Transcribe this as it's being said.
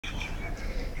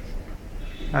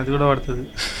అది కూడా పడుతుంది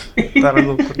తల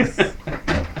గొప్పలు.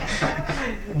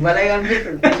 భలే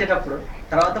కనిపిస్తుంది తీసేటప్పుడు.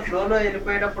 తర్వాత ఫ్లోలో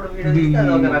వెళ్ళిపోయేటప్పుడు వీడియో తీస్తే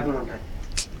అది ఒక రకంగా ఉంటుంది.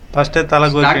 ఫస్ట్ తల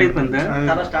Start గోకి అయిపోయిందా?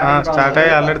 స్టార్ట్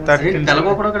అయ్యి ఆల్రెడీ 30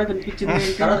 తెలగో కూడా అక్కడ కనిపించింది.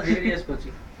 తర్వాత delete చేసుకోవచ్చు.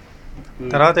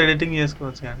 తర్వాత ఎడిటింగ్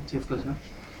చేసుకోవచ్చు కానీ. చేసుకోవచ్చా?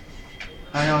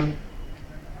 Hi all,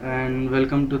 and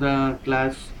welcome to the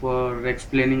class for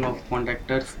explaining of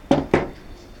contactors.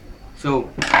 So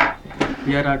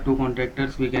here are two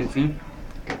contactors we can see.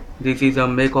 This is a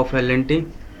make of L&T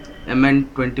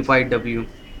MN25W.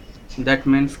 That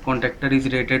means contactor is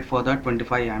rated for the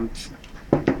 25 amps.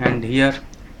 And here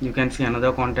you can see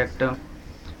another contactor,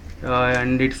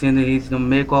 and it's the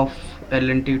make of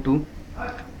L&T2,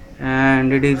 and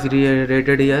it is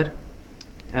rated here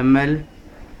ML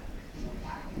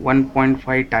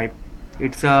 1.5 type.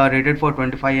 It's rated for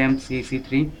 25 amps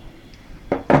AC3.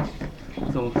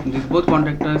 So these both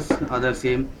contactors are the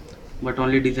same, but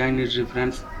only design is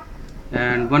different.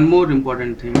 And one more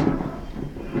important thing,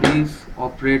 this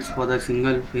operates for the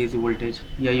single phase voltage.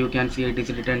 Here you can see it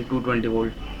is written 220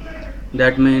 volt.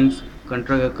 That means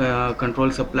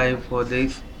control supply for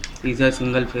this is a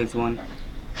single phase one.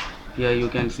 Here you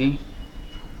can see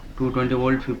 220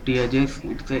 volt 50 edges,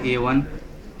 it's a A1,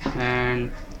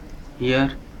 and here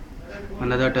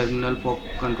another terminal for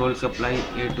control supply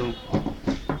A2,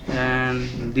 and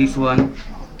this one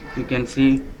you can see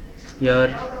here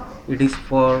it is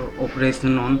for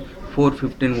operation on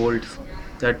 415 volts.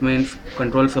 That means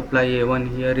control supply A1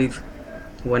 here is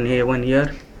one A1 here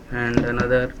and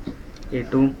another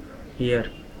A2 here.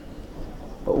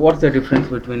 What's the difference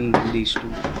between these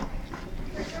two?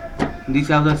 These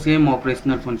have the same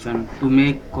operational function to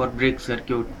make or break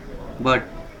circuit, but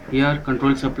here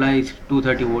control supply is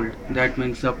 230 volt. That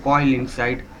means the coil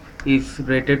inside is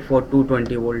rated for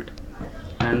 220 volt,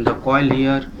 and the coil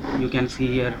here you can see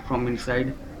here from inside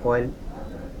coil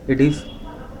it is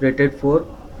rated for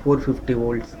 450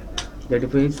 volts. That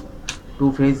is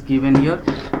two phase given here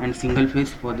and single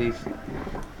phase for this.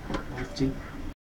 Let's see.